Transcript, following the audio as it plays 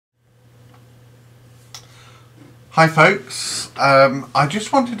Hi folks, I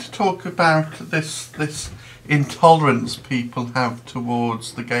just wanted to talk about this intolerance people have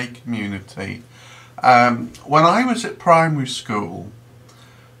towards the gay community. When I was at primary school,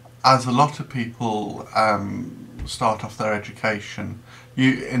 as a lot of people start off their education,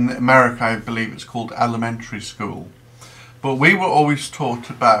 in America I believe it's called elementary school, but we were always taught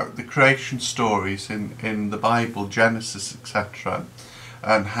about the creation stories in the Bible, Genesis, etc.,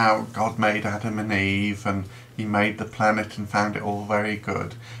 and how God made Adam and Eve, and he made the planet and found it all very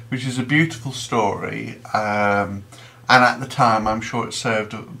good, which is a beautiful story, and at the time I'm sure it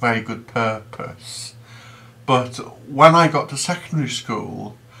served a very good purpose. But when I got to secondary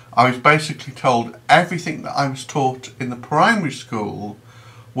school, I was basically told everything that I was taught in the primary school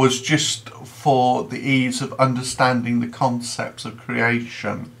was just for the ease of understanding the concepts of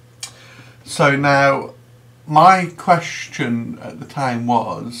creation. So now, my question at the time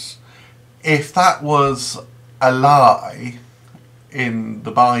was, if that was a lie in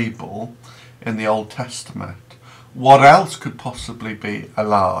the Bible, in the Old Testament, what else could possibly be a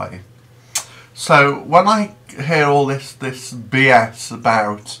lie? So when I hear all this BS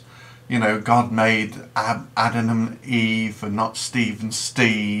about, you know, God made Adam and Eve and not Steve and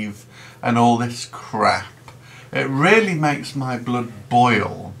Steve and all this crap, it really makes my blood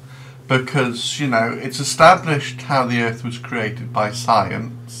boil. Because, you know, it's established how the earth was created by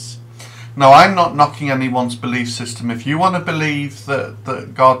science. Now, I'm not knocking anyone's belief system. If you want to believe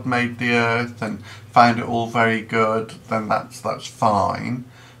that God made the earth and found it all very good, then that's fine.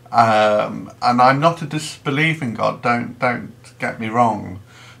 And I'm not a disbeliever in God, don't get me wrong.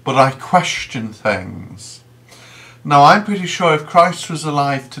 But I question things. Now, I'm pretty sure if Christ was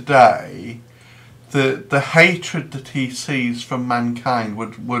alive today, the hatred that he sees from mankind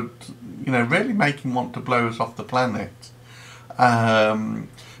would you know, really make him want to blow us off the planet.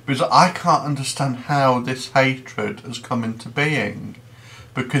 Because I can't understand how this hatred has come into being.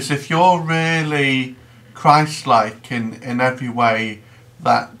 Because if you're really Christ-like in every way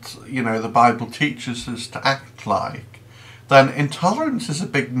that, you know, the Bible teaches us to act like, then intolerance is a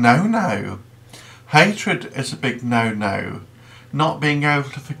big no-no. Hatred is a big no-no. Not being able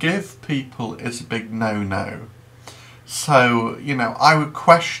to forgive people is a big no-no. So, you know, I would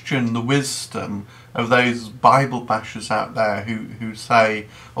question the wisdom of those Bible bashers out there who say,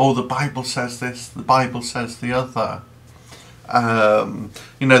 oh, the Bible says this, the Bible says the other.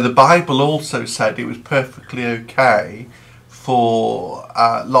 You know, the Bible also said it was perfectly okay for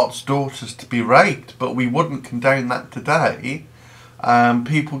Lot's daughters to be raped, but we wouldn't condone that today.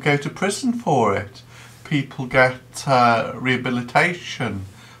 People go to prison for it. People get rehabilitation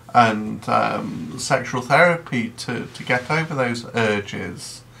and sexual therapy to get over those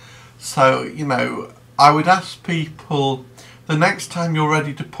urges. So, you know, I would ask people, the next time you're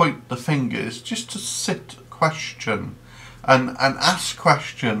ready to point the fingers, just to sit, question, and ask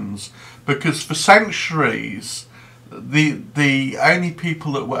questions, because for centuries, the only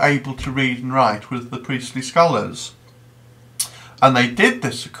people that were able to read and write were the priestly scholars. And they did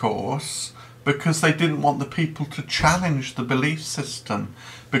this, of course, because they didn't want the people to challenge the belief system.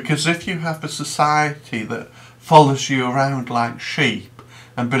 Because if you have a society that follows you around like sheep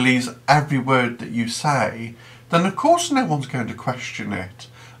and believes every word that you say, then of course no one's going to question it.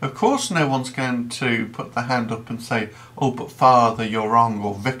 Of course no one's going to put their hand up and say, oh, but Father, you're wrong,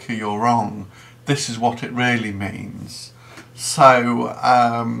 or Vicar, you're wrong. This is what it really means. So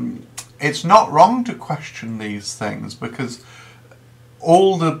it's not wrong to question these things, because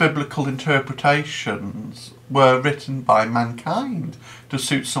all the biblical interpretations were written by mankind to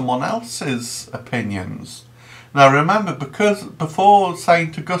suit someone else's opinions. Now remember, because before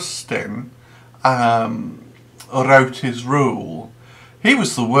St. Augustine wrote his rule, he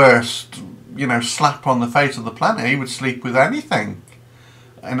was the worst, you know, slap on the face of the planet. He would sleep with anything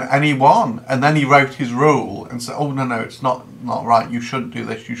and anyone, and then he wrote his rule and said, oh no, it's not right, you shouldn't do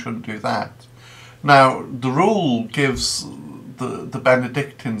this, you shouldn't do that. Now the rule gives the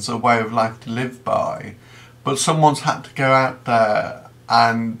Benedictines a way of life to live by, but someone's had to go out there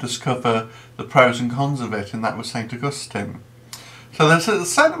and discover the pros and cons of it, and that was St. Augustine. So there's a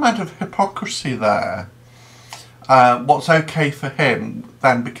certain amount of hypocrisy there. What's okay for him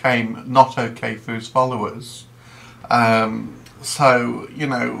then became not okay for his followers. So, you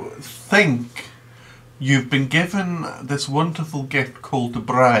know, think you've been given this wonderful gift called the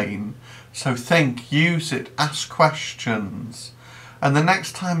brain. So think, use it, ask questions, and the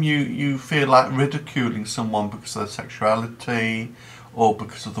next time you feel like ridiculing someone because of their sexuality or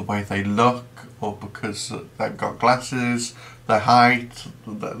because of the way they look, or because they've got glasses, their height,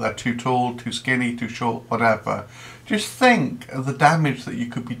 they're too tall, too skinny, too short, whatever. Just think of the damage that you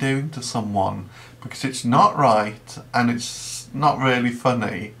could be doing to someone, because it's not right and it's not really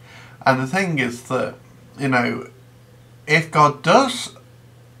funny. And the thing is that, you know, if God does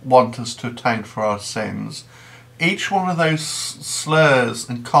want us to atone for our sins, each one of those slurs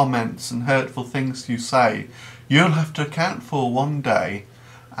and comments and hurtful things you say, you'll have to account for one day.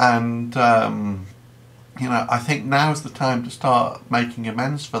 And, you know, I think now's the time to start making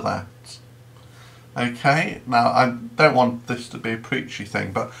amends for that. Okay? Now, I don't want this to be a preachy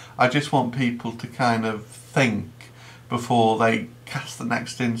thing, but I just want people to kind of think before they cast the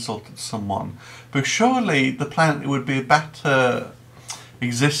next insult at someone. But surely the planet would be a better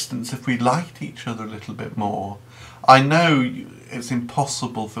existence if we liked each other a little bit more. I know it's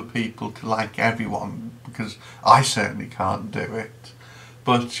impossible for people to like everyone, because I certainly can't do it.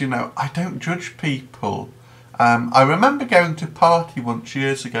 But, you know, I don't judge people. I remember going to a party once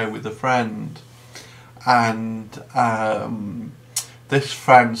years ago with a friend, and this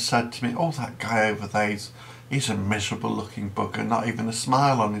friend said to me, "Oh, that guy over there, he's a miserable looking bugger, not even a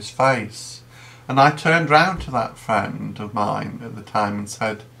smile on his face." And I turned round to that friend of mine at the time and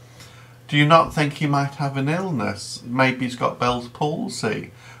said, "Do you not think he might have an illness? Maybe he's got Bell's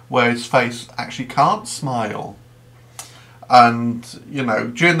palsy, where his face actually can't smile." And, you know,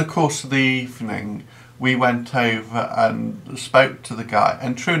 during the course of the evening, we went over and spoke to the guy,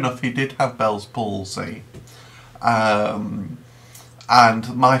 and true enough, he did have Bell's palsy. And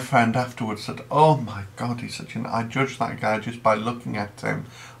my friend afterwards said, "Oh my God," he said, "you know, I judged that guy just by looking at him.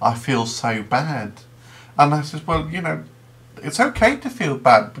 I feel so bad." And I said, "Well, you know, it's okay to feel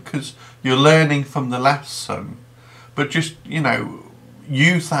bad because you're learning from the lesson, but just, you know,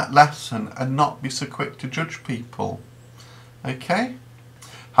 use that lesson and not be so quick to judge people." Okay?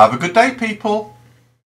 Have a good day, people.